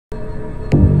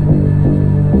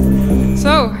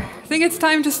think it's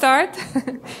time to start.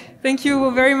 Thank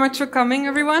you very much for coming,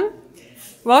 everyone.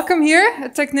 Welcome here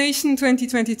at TEQnation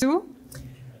 2022.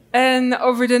 And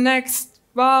over the next,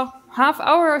 well, half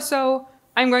hour or so,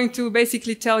 I'm going to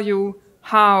basically tell you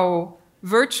how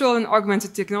virtual and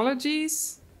augmented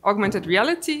technologies, augmented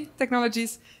reality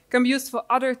technologies, can be used for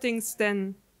other things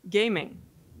than gaming.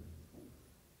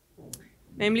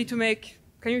 Namely to make,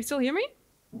 can you still hear me?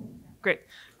 Great.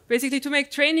 Basically to make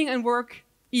training and work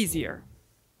easier.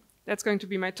 That's going to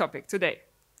be my topic today.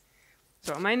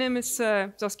 So my name is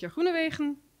Saskia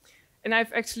Groenewegen, and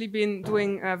I've actually been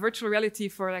doing virtual reality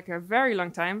for like a very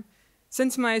long time.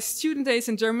 Since my student days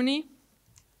in Germany,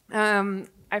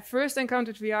 I first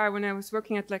encountered VR when I was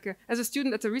working at as a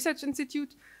student at a research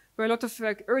institute, where a lot of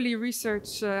early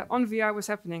research on VR was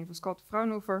happening. It was called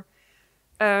Fraunhofer,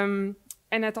 and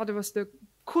I thought it was the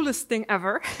coolest thing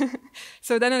ever.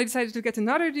 So then I decided to get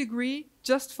another degree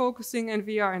just focusing on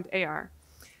VR and AR.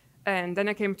 And then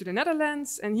I came to the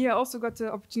Netherlands, and here I also got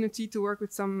the opportunity to work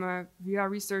with some VR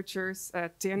researchers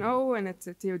at TNO and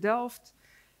at TU Delft.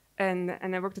 And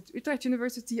I worked at Utrecht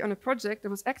University on a project that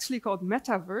was actually called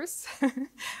Metaverse,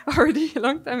 already a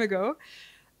long time ago.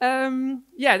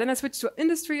 Yeah, then I switched to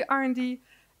industry R&D,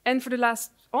 and for the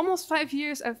last almost 5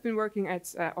 years, I've been working at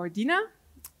Ordina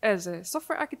as a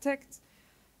software architect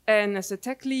and as a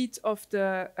tech lead of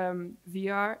the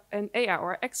VR and AR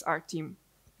or XR team.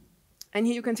 And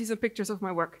here you can see some pictures of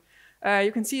my work.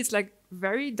 You can see it's like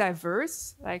very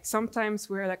diverse. Like sometimes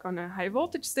we're like on a high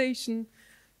voltage station.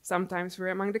 Sometimes we're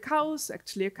among the cows.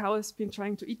 Actually, a cow has been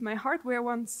trying to eat my hardware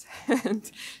once. And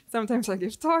sometimes I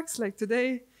give talks like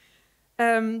today.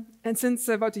 And since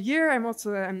about a year, I'm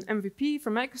also an MVP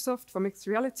for Microsoft for mixed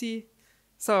reality.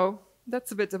 So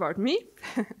that's a bit about me.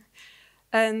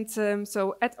 And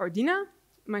so at Ordina,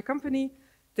 my company,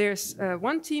 there's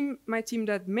one team, my team,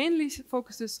 that mainly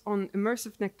focuses on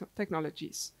immersive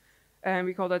technologies. And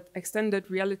we call that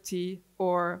extended reality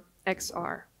or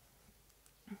XR.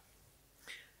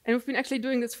 And we've been actually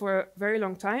doing this for a very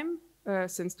long time,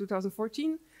 since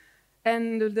 2014.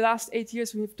 And the last 8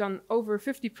 years, we've done over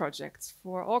 50 projects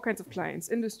for all kinds of clients: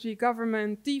 industry,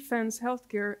 government, defense,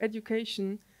 healthcare,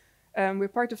 education. We're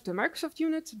part of the Microsoft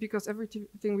unit because everything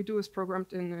we do is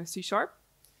programmed in C#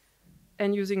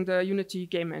 and using the Unity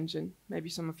game engine. Maybe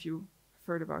some of you have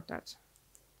heard about that.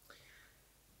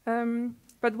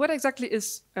 But what exactly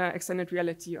is extended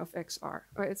reality of XR?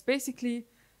 It's basically,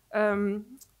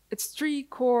 it's 3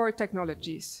 core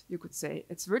technologies, you could say.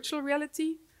 It's virtual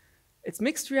reality, it's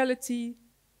mixed reality,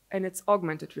 and it's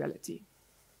augmented reality.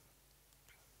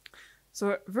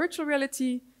 So virtual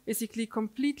reality basically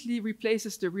completely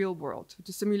replaces the real world,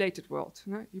 the simulated world.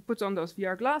 You put on those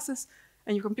VR glasses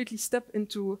and you completely step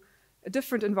into a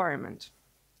different environment.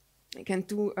 You can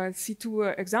see 2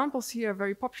 examples here,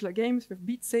 very popular games with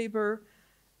Beat Saber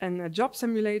and a job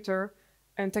simulator.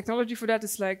 And technology for that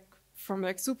is like from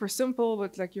like super simple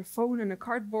with like your phone and a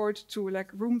cardboard to like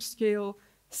room scale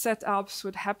setups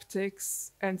with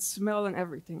haptics and smell and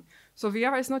everything. So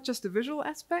VR is not just the visual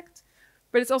aspect,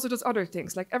 but it's also those other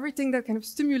things, like everything that kind of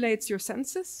stimulates your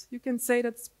senses. You can say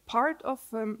that's part of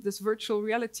this virtual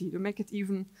reality to make it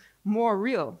even more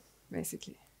real,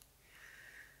 basically.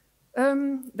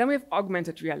 Then we have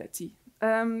augmented reality.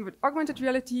 With augmented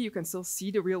reality, you can still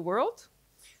see the real world.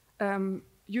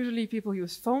 Usually people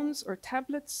use phones or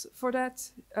tablets for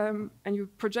that, and you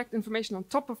project information on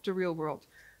top of the real world.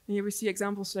 And here we see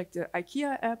examples like the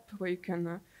IKEA app, where you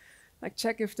can like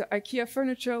check if the IKEA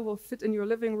furniture will fit in your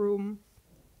living room.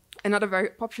 Another very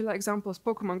popular example is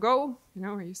Pokemon Go,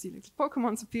 where you see little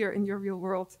Pokemons appear in your real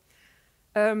world.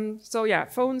 So yeah,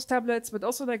 phones, tablets, but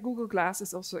also like Google Glass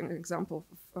is also an example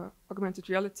of augmented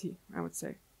reality, I would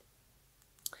say.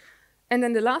 And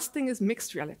then the last thing is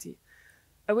mixed reality,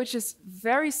 which is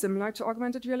very similar to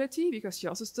augmented reality because you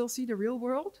also still see the real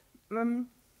world and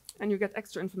you get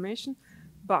extra information.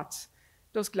 But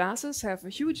those glasses have a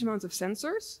huge amount of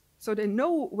sensors, so they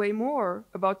know way more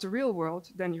about the real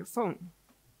world than your phone.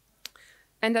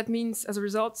 And that means, as a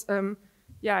result,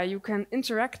 yeah, you can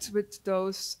interact with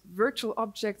those virtual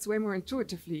objects way more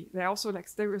intuitively. They're also like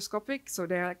stereoscopic, so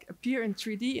they like appear in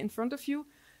 3D in front of you.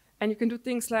 And you can do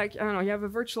things like, I don't know, you have a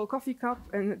virtual coffee cup,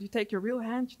 and you take your real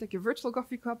hand, you take your virtual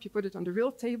coffee cup, you put it on the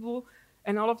real table,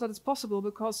 and all of that is possible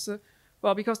because,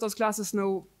 well, because those glasses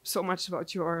know so much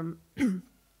about your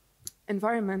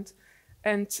environment.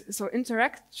 And so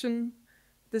interaction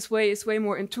this way is way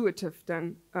more intuitive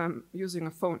than using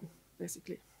a phone,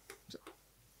 basically. So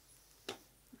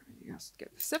just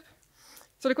get a sip.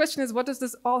 So the question is, what does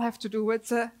this all have to do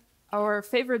with our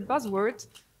favorite buzzword,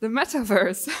 the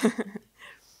metaverse?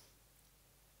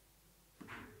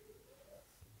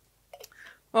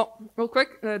 Well, real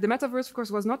quick, the metaverse, of course,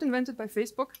 was not invented by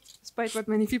Facebook, despite what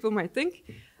many people might think.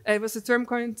 It was a term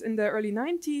coined in the early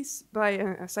 90s by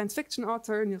a science fiction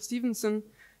author, Neil Stephenson,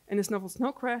 in his novel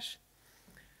Snow Crash.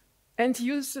 And he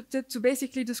used it to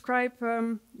basically describe,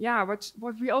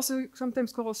 what we also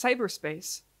sometimes call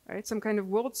cyberspace, right? Some kind of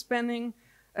world-spanning,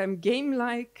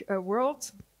 game-like world,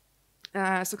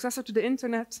 successor to the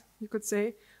internet, you could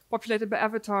say, populated by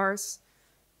avatars,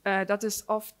 that is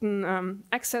often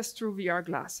accessed through VR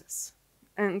glasses.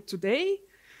 And today,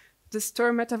 this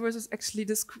term metaverse is actually,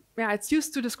 it's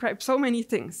used to describe so many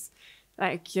things.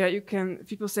 Like,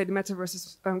 people say the metaverse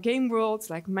is game worlds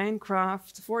like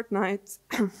Minecraft, Fortnite,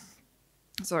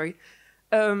 sorry,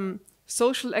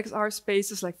 social XR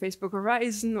spaces like Facebook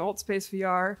Horizon, Old Space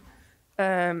VR,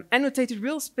 annotated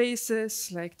real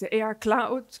spaces like the AR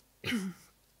cloud,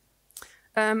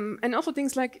 and also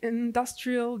things like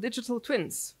industrial digital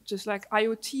twins, which is like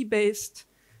IoT-based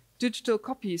digital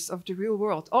copies of the real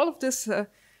world. All of this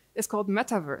is called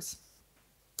metaverse.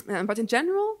 But in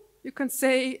general, you can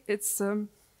say it's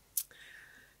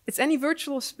any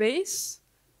virtual space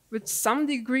with some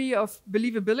degree of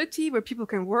believability where people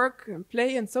can work and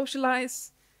play and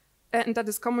socialize, and that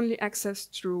is commonly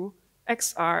accessed through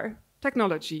XR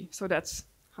technology. So that's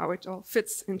how it all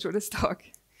fits into this talk.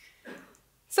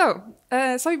 So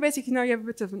basically now you have a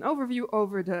bit of an overview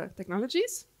over the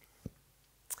technologies.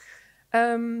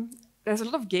 There's a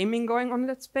lot of gaming going on in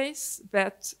that space,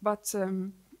 but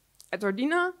at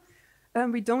Ordina,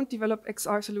 we don't develop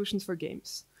XR solutions for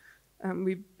games.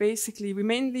 We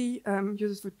mainly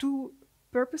use it for two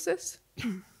purposes.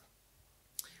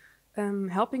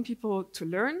 Helping people to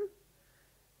learn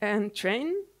and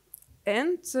train,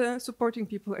 and supporting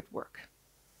people at work.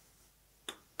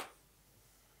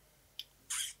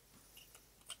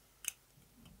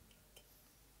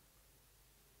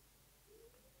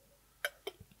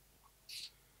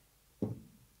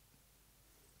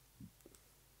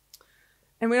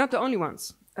 And we're not the only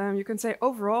ones. You can say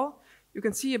overall, you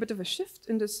can see a bit of a shift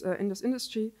in this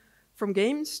industry from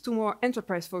games to more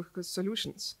enterprise-focused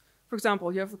solutions. For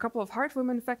example, you have a couple of hardware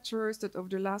manufacturers that over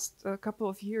the last couple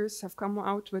of years have come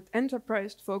out with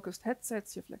enterprise-focused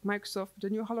headsets. You have like Microsoft with the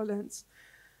new HoloLens.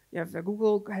 You have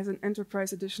Google has an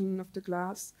enterprise edition of the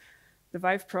glass. The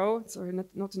Vive Pro, sorry,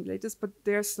 not the latest, but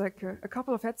there's like a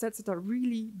couple of headsets that are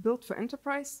really built for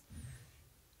enterprise.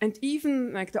 And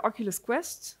even like the Oculus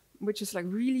Quest, which is like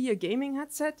really a gaming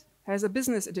headset, has a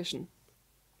business edition.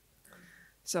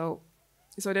 So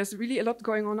there's really a lot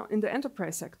going on in the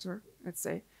enterprise sector, let's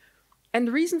say. And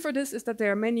the reason for this is that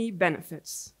there are many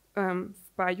benefits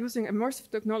by using immersive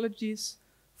technologies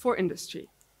for industry.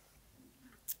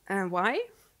 And why?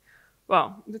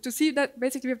 Well, to see that,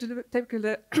 basically we have to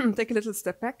take a little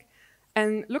step back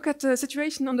and look at the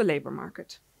situation on the labor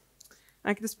market.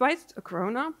 Like, despite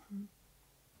Corona,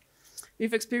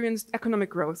 we've experienced economic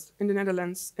growth in the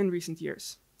Netherlands in recent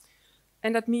years.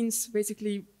 And that means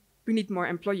basically we need more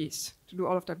employees to do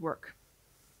all of that work.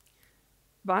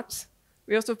 But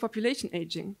we also have population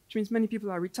aging, which means many people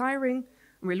are retiring,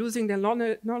 and we're losing their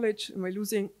knowledge, and we're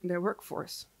losing their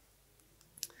workforce.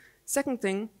 Second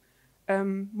thing,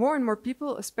 more and more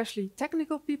people, especially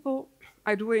technical people,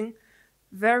 are doing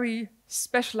very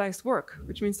specialized work,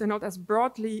 which means they're not as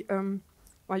broadly,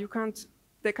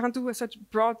 they can't do such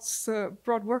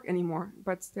broad work anymore,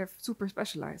 but they're super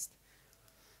specialized.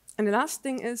 And the last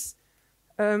thing is,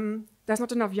 there's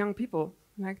not enough young people.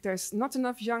 Like, there's not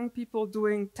enough young people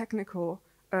doing technical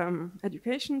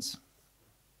educations.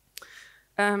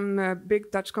 A big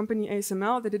Dutch company,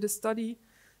 ASML, they did a study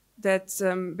that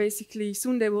basically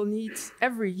soon they will need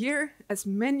every year as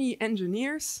many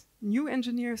engineers, new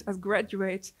engineers, as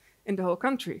graduate in the whole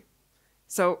country.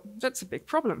 So that's a big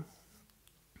problem.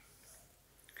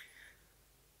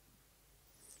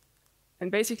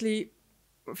 And basically,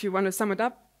 if you want to sum it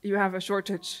up, you have a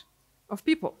shortage of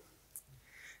people.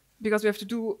 Because we have to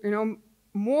do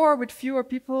more with fewer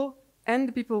people, and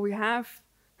the people we have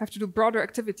to do broader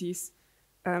activities,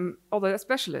 although they're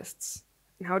specialists.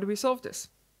 And how do we solve this?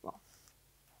 Well,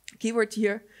 keyword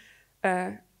here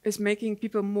is making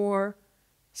people more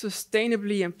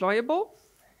sustainably employable.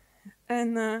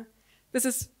 And this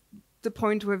is the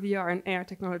point where VR and AR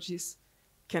technologies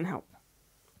can help.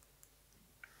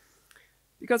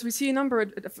 Because we see a number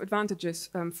of advantages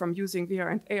from using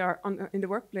VR and AR in the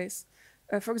workplace.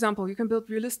 For example, you can build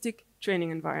realistic training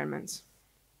environments.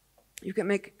 You can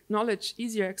make knowledge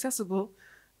easier accessible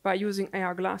by using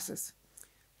AR glasses.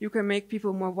 You can make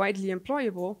people more widely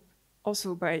employable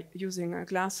also by using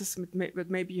glasses with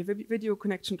maybe a video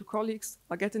connection to colleagues.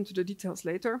 I'll get into the details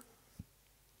later.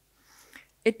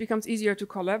 It becomes easier to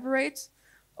collaborate,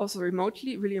 also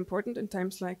remotely, really important in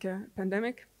times like a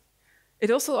pandemic. It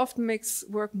also often makes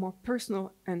work more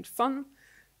personal and fun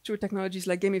through technologies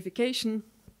like gamification.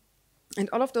 And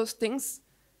all of those things,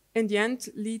 in the end,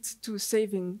 lead to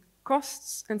saving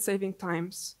costs and saving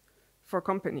times for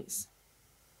companies.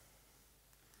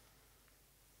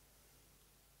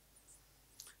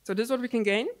 So this is what we can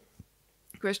gain.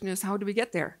 The question is, how do we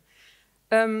get there?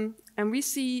 And we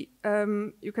see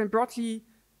you can broadly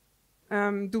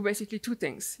do basically two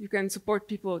things. You can support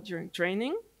people during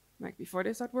training, like before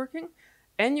they start working,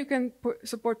 and you can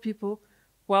support people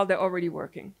while they're already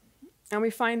working. And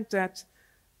we find that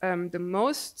the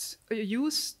most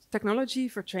used technology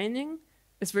for training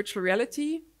is virtual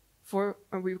reality, for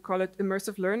we call it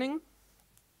immersive learning.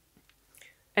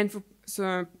 And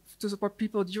to support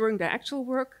people during their actual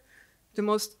work, the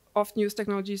most often used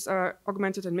technologies are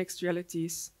augmented and mixed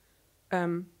realities,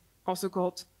 also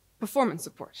called performance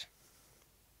support.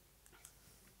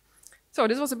 So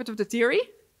this was a bit of the theory.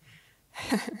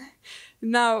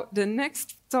 Now, the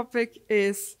next topic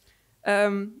is,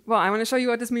 well, I want to show you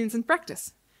what this means in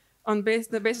practice on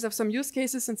the basis of some use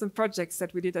cases and some projects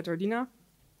that we did at Ordina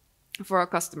for our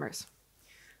customers.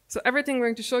 So everything we're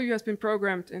going to show you has been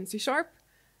programmed in C#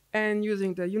 and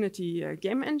using the Unity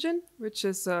game engine, which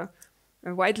is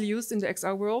widely used in the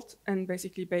XR world and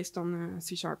basically based on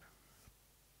C#.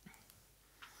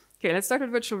 Okay, let's start with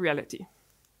virtual reality.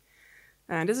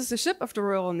 And this is a ship of the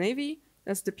Royal Navy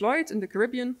that's deployed in the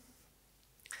Caribbean.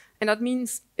 And that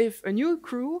means if a new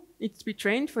crew needs to be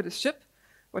trained for the ship,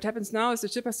 what happens now is the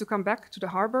ship has to come back to the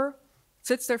harbor,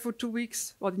 sits there for 2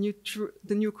 weeks while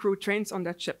the new crew trains on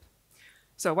that ship.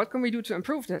 So what can we do to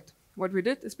improve that? What we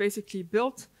did is basically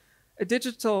build a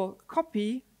digital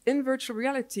copy in virtual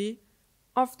reality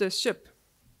of the ship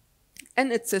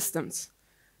and its systems.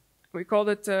 We call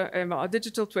it a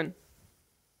digital twin.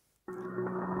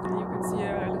 And you can see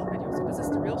a little video. So this is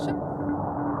the real ship.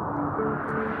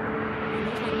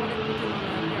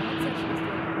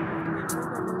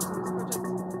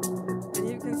 And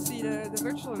you can see the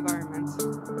virtual environment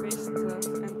based and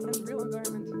real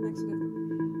environment next to it.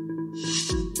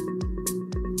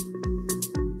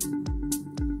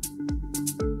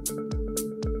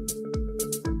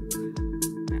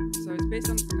 Yeah, so it's based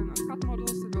on CAD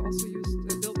models that were also used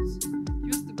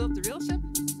to build the real ship.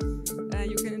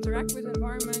 You can interact with the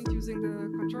environment using the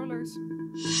controllers.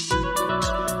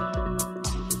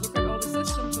 Look at all the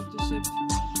systems of the ship.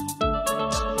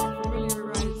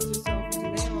 Familiarize yourself with the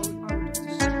layout of the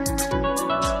ship.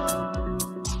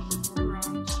 Walk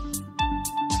around.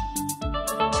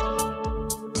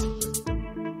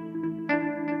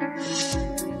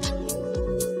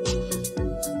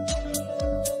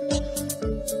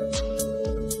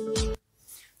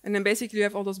 And then basically you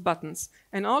have all those buttons.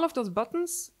 And all of those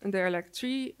buttons, and there are like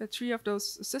three of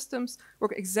those systems,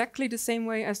 work exactly the same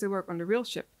way as they work on the real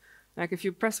ship. Like if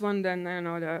you press one, then I don't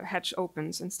know, the hatch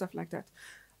opens and stuff like that.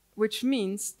 Which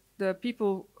means the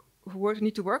people who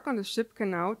need to work on the ship can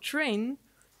now train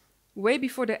way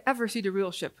before they ever see the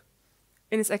real ship.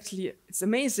 And it's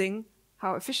amazing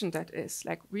how efficient that is.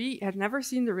 Like we had never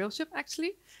seen the real ship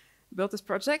actually, built this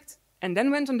project, and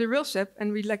then went on the real ship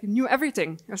and we like knew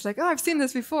everything. I was like, oh, I've seen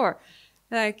this before.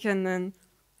 Like, and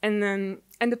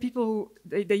the people who,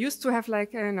 they used to have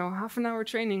like, I don't know, half an hour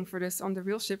training for this on the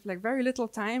real ship, like very little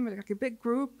time, like a big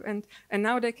group. And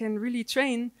now they can really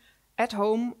train at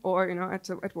home or, you know,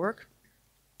 at work.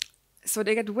 So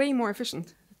they get way more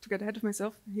efficient. To get ahead of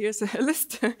myself, here's a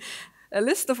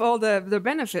list of all the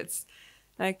benefits.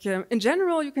 Like in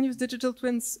general, you can use digital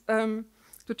twins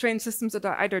to train systems that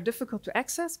are either difficult to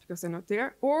access because they're not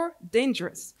there, or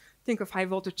dangerous. Think of high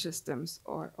voltage systems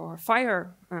or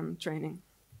fire training.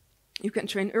 You can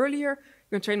train earlier, you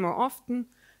can train more often,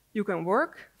 you can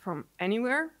work from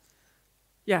anywhere.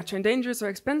 Yeah, train dangerous or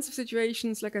expensive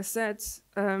situations, like I said,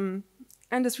 and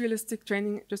this realistic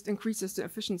training just increases the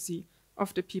efficiency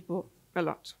of the people a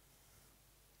lot.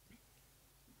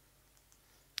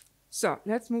 So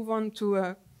let's move on to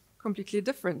a completely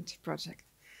different project.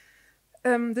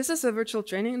 This is a virtual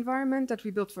training environment that we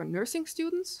built for nursing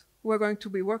students who are going to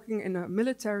be working in a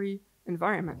military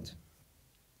environment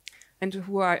and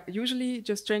who are usually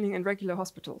just training in regular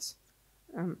hospitals.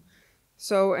 And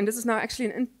this is now actually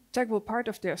an integral part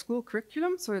of their school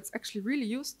curriculum, so it's actually really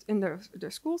used in their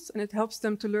schools, and it helps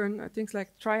them to learn things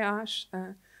like triage,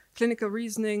 clinical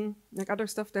reasoning, like other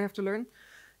stuff they have to learn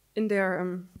in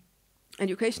their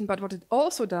education. But what it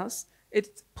also does,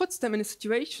 it puts them in a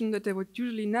situation that they would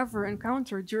usually never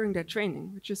encounter during their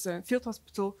training, which is a field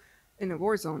hospital in a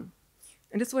war zone.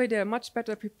 And this way they are much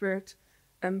better prepared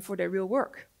for their real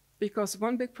work. because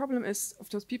one big problem is of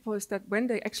those people is that when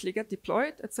they actually get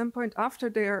deployed, at some point after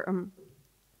their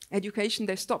education,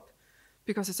 they stop,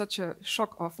 because it's such a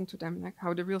shock often to them, like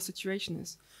how the real situation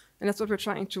is. And that's what we're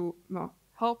trying to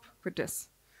help with this.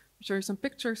 I'll show you some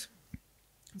pictures.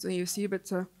 So you see a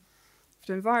bit of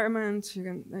the environment, you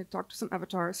can talk to some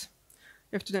avatars.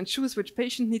 You have to then choose which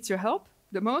patient needs your help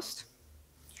the most.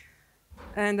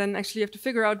 And then actually you have to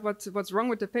figure out what's wrong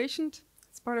with the patient.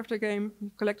 It's part of the game.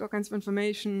 You collect all kinds of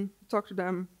information, talk to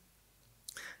them.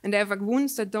 And they have like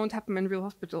wounds that don't happen in real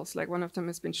hospitals. Like one of them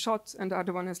has been shot and the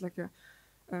other one has like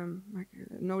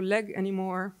no leg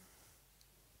anymore.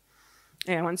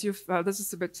 Yeah, once you've, this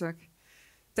is a bit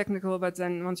technical, but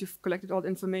then once you've collected all the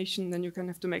information, then you can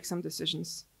have to make some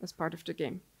decisions as part of the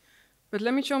game. But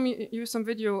let me show you some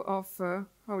video of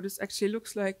how this actually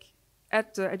looks like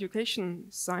at the education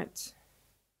site.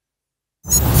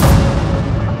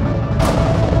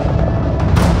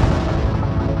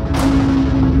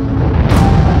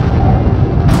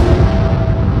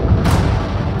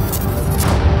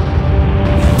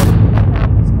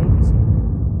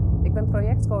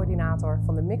 Projectcoördinator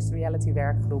van de Mixed Reality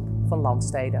werkgroep van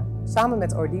Landsteden. Samen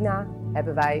met Ordina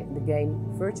hebben wij de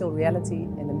game Virtual Reality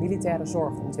in de militaire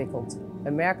zorg ontwikkeld. We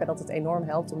merken dat het enorm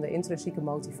helpt om de intrinsieke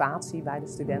motivatie bij de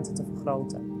studenten te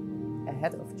vergroten.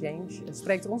 Ahead of Change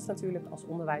spreekt ons natuurlijk als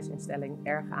onderwijsinstelling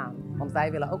erg aan, want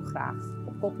wij willen ook graag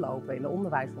op kop lopen in de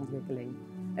onderwijsontwikkeling.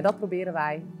 En dat proberen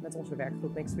wij met onze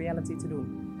werkgroep Mixed Reality te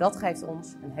doen. Dat geeft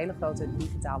ons een hele grote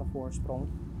digitale voorsprong,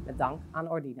 met dank aan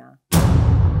Ordina.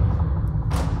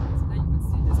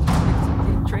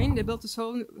 They built this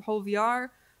whole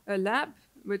VR lab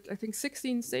with, I think,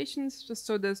 16 stations, just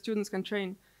so the students can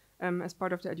train as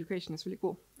part of the education. It's really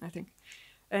cool, I think.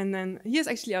 And then here's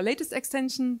actually our latest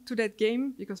extension to that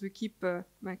game, because we keep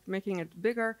making it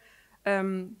bigger.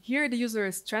 Here the user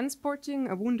is transporting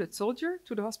a wounded soldier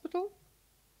to the hospital,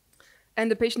 and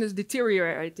the patient is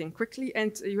deteriorating quickly,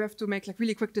 and you have to make like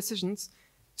really quick decisions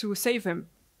to save him.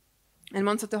 And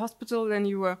once at the hospital, then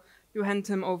you hand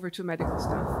him over to medical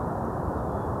staff.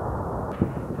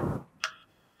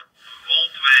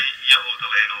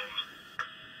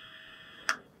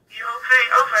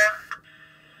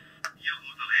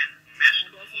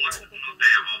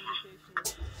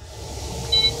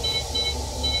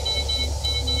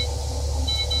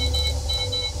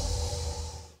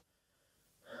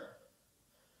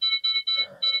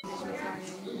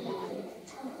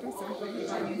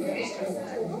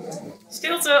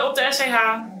 Stilte op de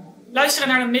SCH. Luisteren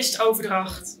naar de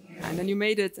mistoverdracht. And then you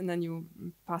made it, and then you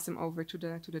pass him over to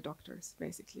the doctors,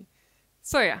 basically.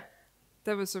 So yeah,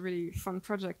 that was a really fun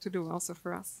project to do, also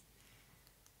for us.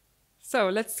 So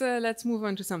let's move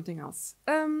on to something else.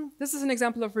 This is an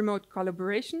example of remote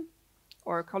collaboration,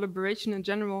 or collaboration in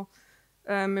general.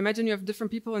 Imagine you have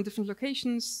different people in different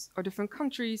locations or different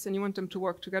countries, and you want them to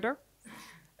work together.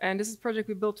 And this is a project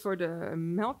we built for the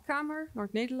Meldkamer,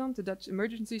 Noord-Nederland, the Dutch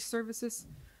emergency services,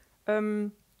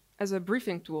 as a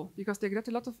briefing tool, because they get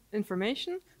a lot of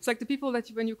information. It's like the people that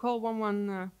when you call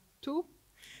 112,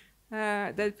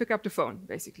 they pick up the phone,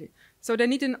 basically. So they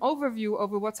need an overview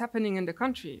over what's happening in the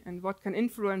country and what can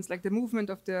influence like the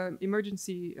movement of the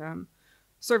emergency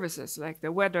services, like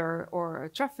the weather or a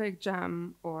traffic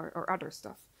jam or other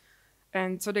stuff.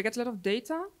 And so they get a lot of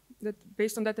data that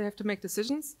based on that they have to make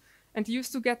decisions. And they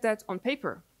used to get that on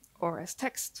paper or as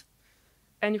text.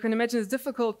 And you can imagine it's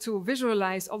difficult to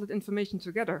visualize all that information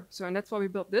together. So, and that's why we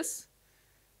built this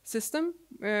system,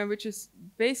 which is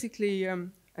basically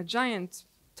a giant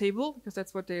table, because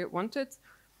that's what they wanted,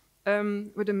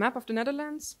 with a map of the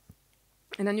Netherlands.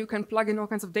 And then you can plug in all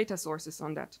kinds of data sources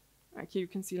on that. Like here you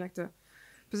can see like the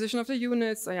position of the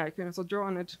units. Oh yeah, you can also draw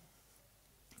on it.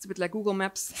 It's a bit like Google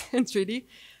Maps in 3D.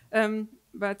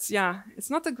 But yeah, it's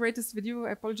not the greatest video,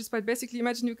 I apologize, but basically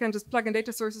imagine you can just plug in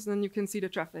data sources and then you can see the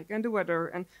traffic and the weather.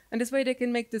 And this way they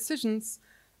can make decisions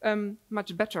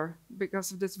much better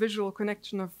because of this visual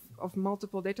connection of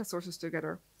multiple data sources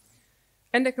together.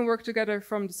 And they can work together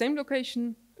from the same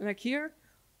location, like here,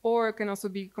 or it can also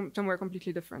be somewhere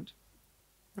completely different.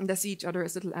 And they see each other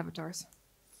as little avatars.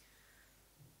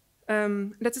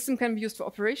 That system can be used for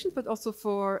operations, but also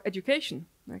for education.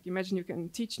 Like imagine you can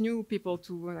teach new people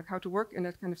to like how to work in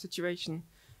that kind of situation.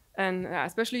 And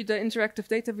especially the interactive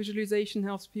data visualization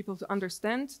helps people to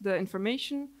understand the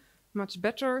information much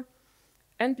better.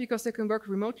 And because they can work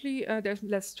remotely, there's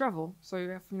less travel. So you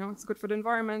have, it's good for the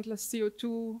environment, less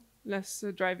CO2, less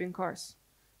driving cars.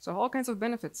 So all kinds of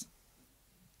benefits.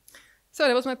 So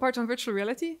that was my part on virtual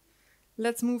reality.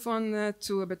 Let's move on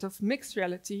to a bit of mixed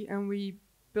reality. And we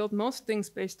built most things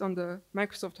based on the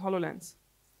Microsoft HoloLens.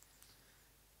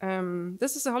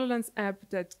 This is a HoloLens app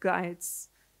that guides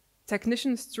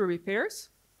technicians through repairs.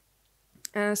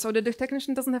 So the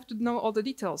technician doesn't have to know all the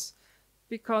details,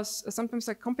 because sometimes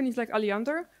like companies like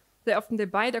Alliander, they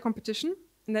buy their competition,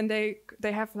 and then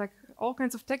they have like all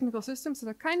kinds of technical systems that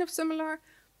are kind of similar,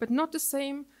 but not the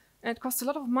same. And it costs a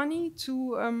lot of money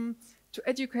to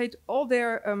educate all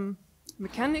their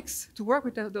mechanics to work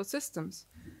with those systems.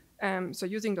 So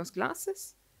using those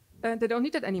glasses, they don't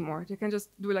need that anymore. They can just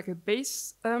do like a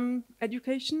base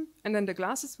education, and then the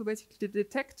glasses will basically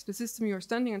detect the system you're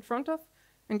standing in front of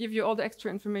and give you all the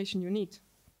extra information you need.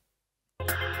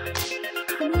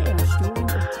 Wanneer er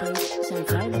storing optreedt, zijn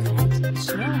veiligheid,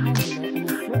 snel handelen en een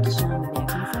vlotte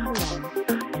samenwerking van belang.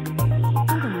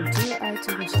 Om de monteur uit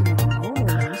te rusten met een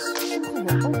HoloLens voegen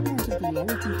we augmented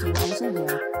reality toe aan zijn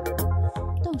werk.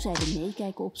 Dankzij de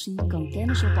meekijkoptie kan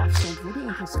kennis op afstand worden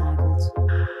ingeschakeld.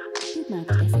 Dit maakt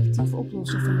effectief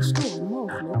oplossen van de storing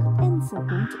mogelijk en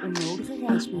voorkomt onnodige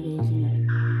reisbewegingen.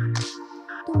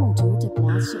 De monteur ter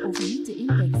plaatse overziet de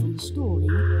impact van de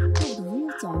storing door de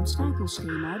real-time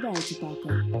schakelschema bij te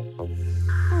pakken.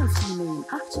 Hij heeft hiermee een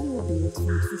achterweerbeeld van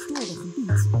het verstoorde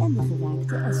gebied en de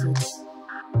geraakte assets.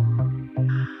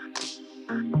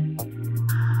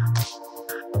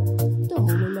 De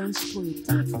HoloLens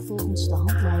projecteert vervolgens de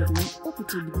handleidingen op het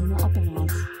te bedienen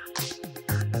apparaat.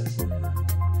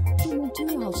 De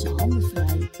monteur houdt zijn handen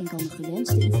vrij en kan de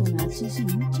gewenste informatie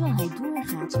zien terwijl hij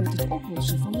doorgaat met het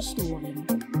oplossen van de storing.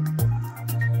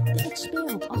 De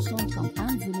expert op afstand kan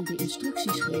aanvullende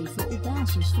instructies geven op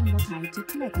basis van wat hij ter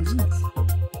plekke ziet.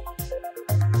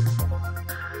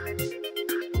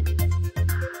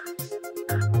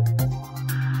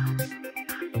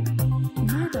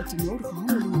 Nadat de nodige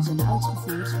handelingen zijn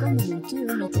uitgevoerd, kan de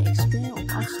monteur met de expert op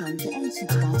afstand de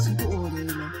eindsituatie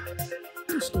beoordelen.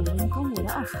 De storing kan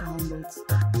worden afgehandeld.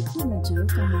 De monteur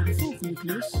kan naar de volgende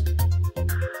klus.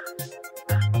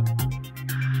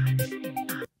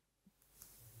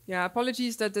 Yeah,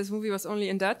 apologies that this movie was only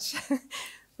in Dutch.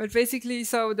 But basically,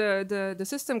 so the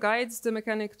system guides the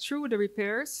mechanic through the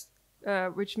repairs,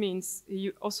 which means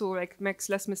he also like makes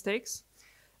less mistakes.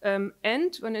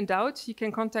 And when in doubt, he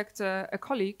can contact a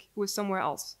colleague who is somewhere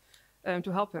else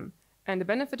to help him. And the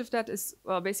benefit of that is,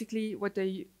 well, basically what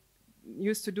they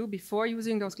used to do before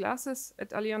using those glasses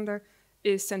at Alliander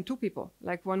is send two people,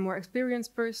 like one more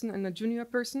experienced person and a junior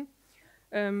person.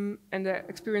 And the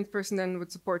experienced person then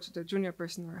would support the junior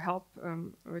person or help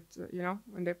with,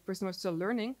 when the person was still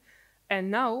learning.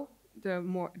 And now the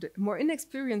more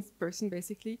inexperienced person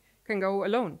basically can go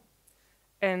alone.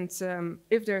 And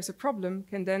if there's a problem,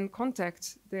 can then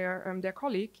contact their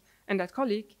colleague, and that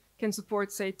colleague can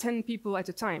support, say, 10 people at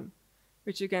a time,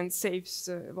 which again saves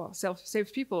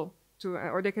saves people to,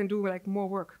 or they can do like more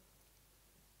work.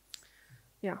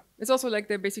 Yeah, it's also like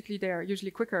they're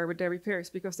usually quicker with their repairs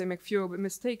because they make fewer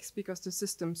mistakes because the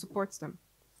system supports them.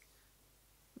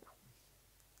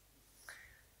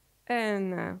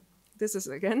 And this is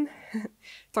again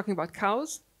talking about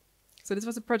cows. So this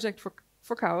was a project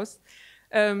for cows.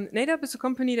 NADAP is a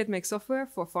company that makes software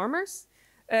for farmers,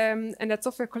 and that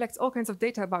software collects all kinds of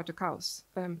data about the cows.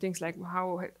 Things like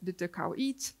how did the cow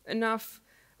eat enough?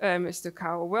 Is the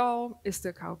cow well? Is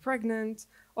the cow pregnant?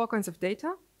 All kinds of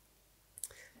data.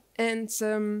 And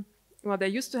they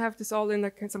used to have this all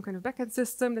in some kind of backend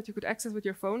system that you could access with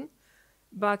your phone.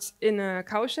 But in a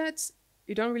cow shed,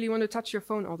 you don't really want to touch your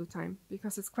phone all the time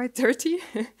because it's quite dirty.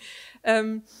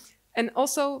 And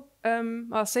also,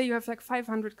 say you have like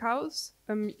 500 cows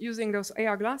using those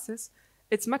AR glasses,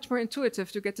 it's much more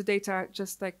intuitive to get the data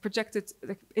just like projected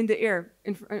like in the air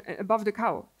above the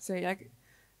cow. Say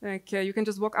you can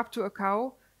just walk up to a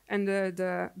cow, and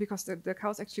because the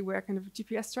cows actually wear kind of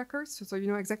GPS trackers, so you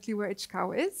know exactly where each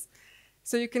cow is.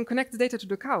 So you can connect the data to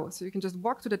the cow. So you can just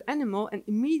walk to that animal and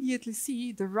immediately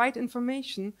see the right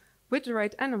information with the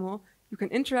right animal. You can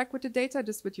interact with the data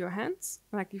just with your hands.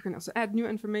 Like you can also add new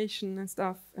information and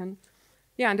stuff. And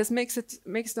yeah, and this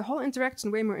makes the whole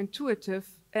interaction way more intuitive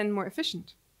and more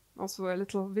efficient. Also a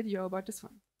little video about this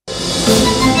one.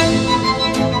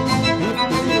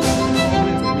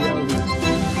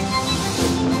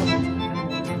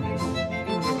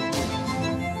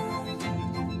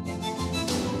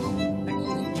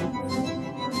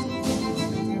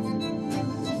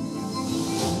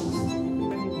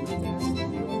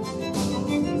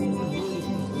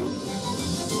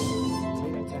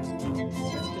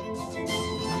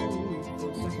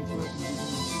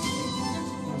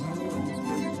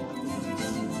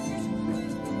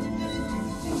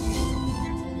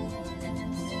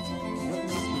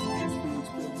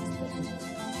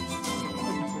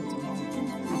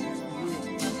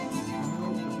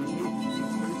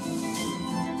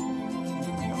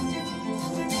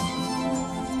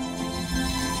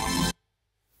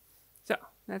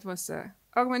 That was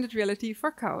augmented reality for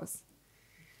cows.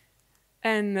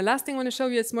 And the last thing I want to show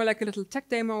you is more like a little tech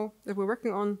demo that we're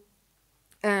working on.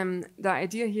 The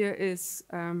idea here is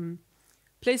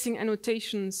placing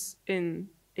annotations in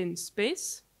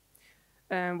space.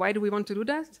 Why do we want to do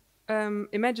that?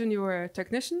 Imagine you're a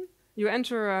technician. You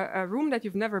enter a room that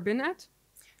you've never been at,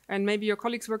 and maybe your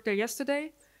colleagues worked there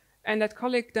yesterday, and that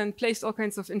colleague then placed all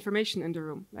kinds of information in the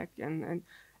room.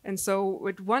 And so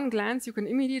with one glance, you can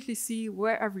immediately see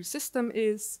where every system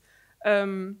is,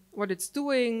 what it's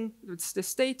doing, what's the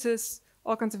status,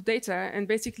 all kinds of data, and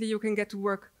basically you can get to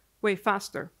work way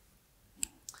faster.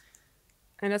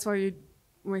 And that's why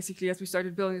basically, as we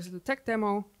started building this little tech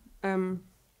demo,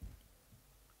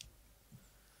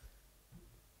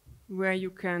 where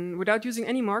you can, without using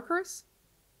any markers,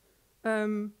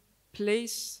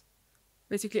 place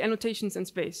basically annotations in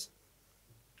space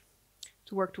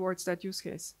to work towards that use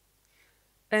case.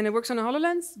 And it works on a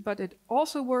HoloLens, but it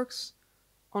also works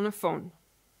on a phone.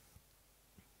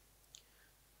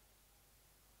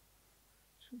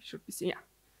 Should be seen, yeah.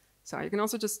 So you can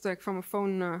also just from a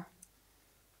phone,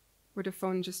 with a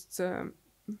phone, just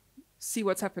see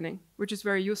what's happening, which is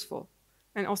very useful.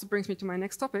 And also brings me to my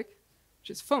next topic,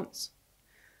 which is phones.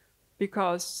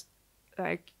 Because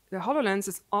like the HoloLens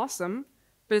is awesome,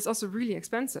 but it's also really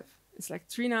expensive. It's like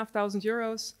 3,500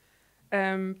 euros,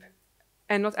 and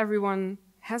not everyone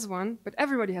has one, but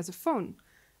everybody has a phone.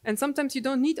 And sometimes you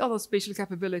don't need all those spatial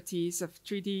capabilities of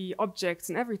 3D objects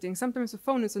and everything. Sometimes a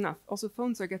phone is enough. Also,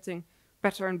 phones are getting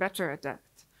better and better at that.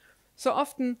 So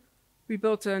often, we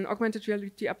built an augmented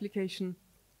reality application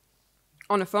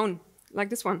on a phone, like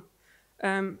this one.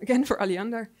 Again, for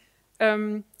Aliander.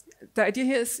 The idea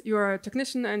here is you're a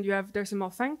technician and there's a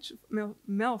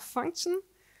malfunction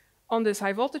on this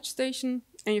high voltage station,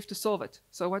 and you have to solve it.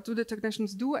 So what do the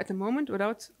technicians do at the moment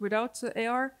without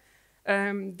AR?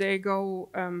 They go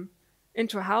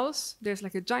into a house. There's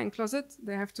like a giant closet.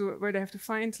 Where they have to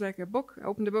find like a book,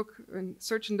 open the book, and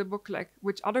search in the book like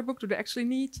which other book do they actually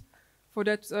need for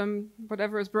that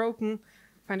whatever is broken.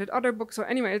 Find that other book. So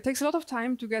anyway, it takes a lot of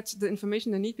time to get the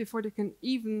information they need before they can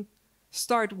even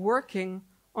start working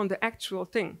on the actual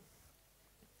thing.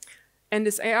 And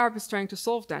this AR is trying to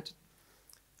solve that.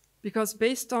 Because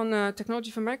based on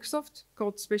technology from Microsoft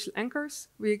called spatial anchors,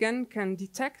 we again can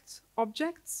detect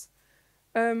objects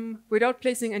without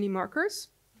placing any markers,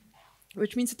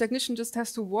 which means the technician just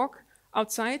has to walk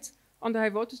outside on the high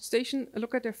voltage station,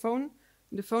 look at their phone,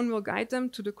 and the phone will guide them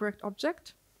to the correct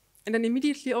object, and then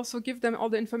immediately also give them all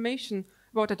the information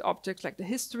about that object, like the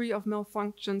history of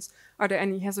malfunctions, are there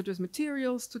any hazardous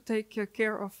materials to take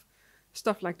care of,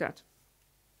 stuff like that.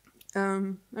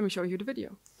 Let me show you the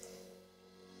video.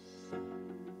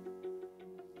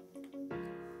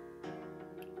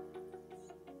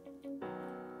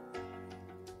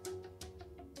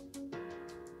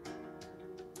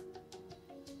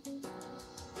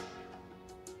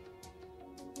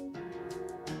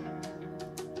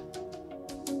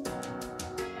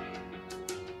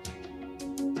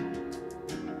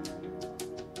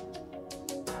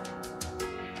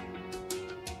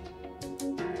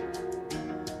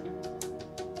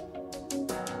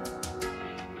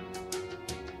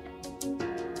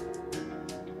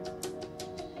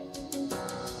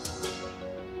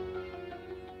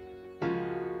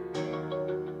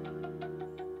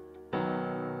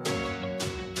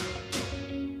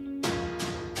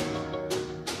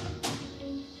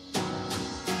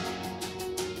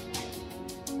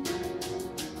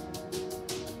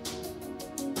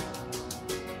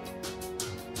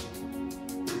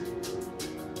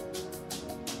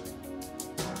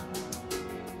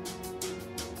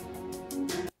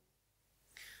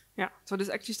 Yeah, so this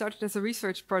actually started as a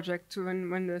research project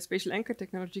when the spatial anchor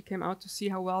technology came out to see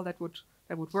how well that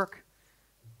would work.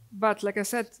 But like I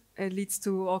said, it leads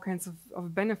to all kinds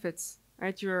of benefits,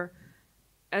 right? You're,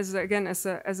 as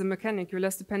a mechanic, you're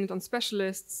less dependent on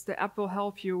specialists. The app will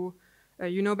help you.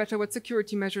 You know better what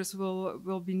security measures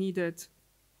will be needed.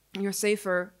 You're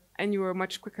safer, and you are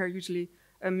much quicker usually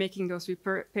making those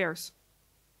repairs.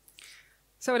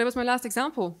 So that was my last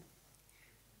example.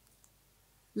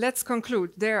 Let's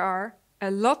conclude. There are a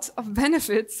lot of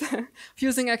benefits of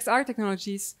using XR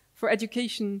technologies for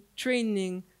education,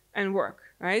 training, and work,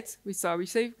 right? We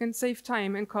can save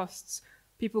time and costs.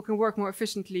 People can work more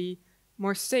efficiently,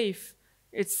 more safe.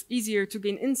 It's easier to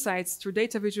gain insights through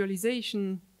data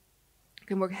visualization. You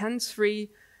can work hands-free,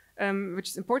 which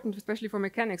is important, especially for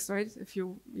mechanics, right? If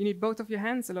you need both of your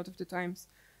hands a lot of the times.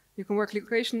 You can work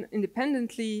location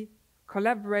independently,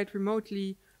 collaborate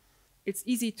remotely. It's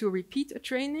easy to repeat a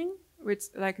training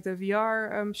with like the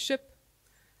VR ship,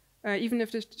 even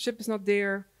if the ship is not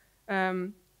there.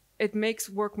 it makes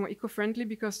work more eco-friendly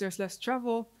because there's less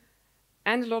travel.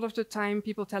 And a lot of the time,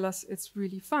 people tell us it's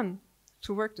really fun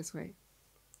to work this way.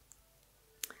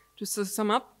 Just to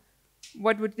sum up,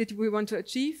 what did we want to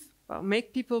achieve? Well,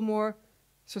 make people more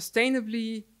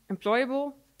sustainably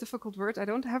employable. Difficult word. I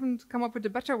haven't come up with a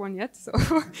better one yet, so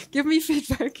give me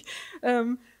feedback.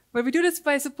 But we do this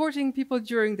by supporting people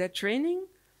during their training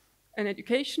and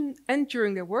education and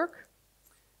during their work.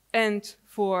 And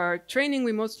for training,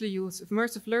 we mostly use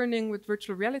immersive learning with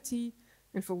virtual reality.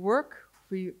 And for work,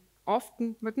 we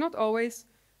often, but not always,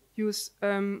 use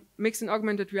mixed and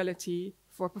augmented reality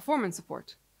for performance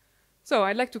support. So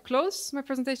I'd like to close my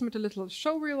presentation with a little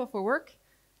show reel of our work,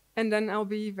 and then I'll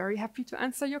be very happy to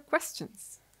answer your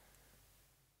questions.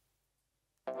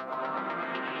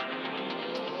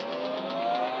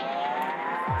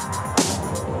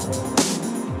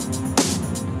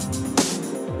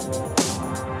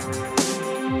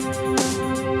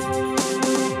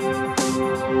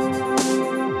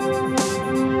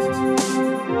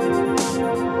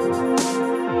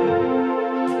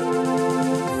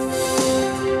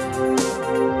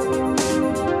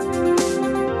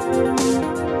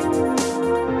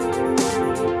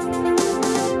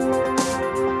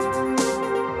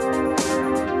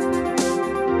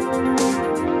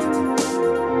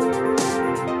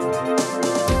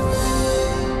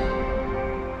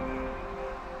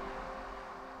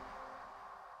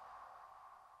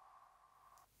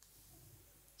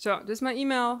 So this is my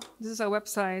email, this is our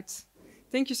website.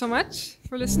 Thank you so much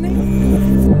for listening.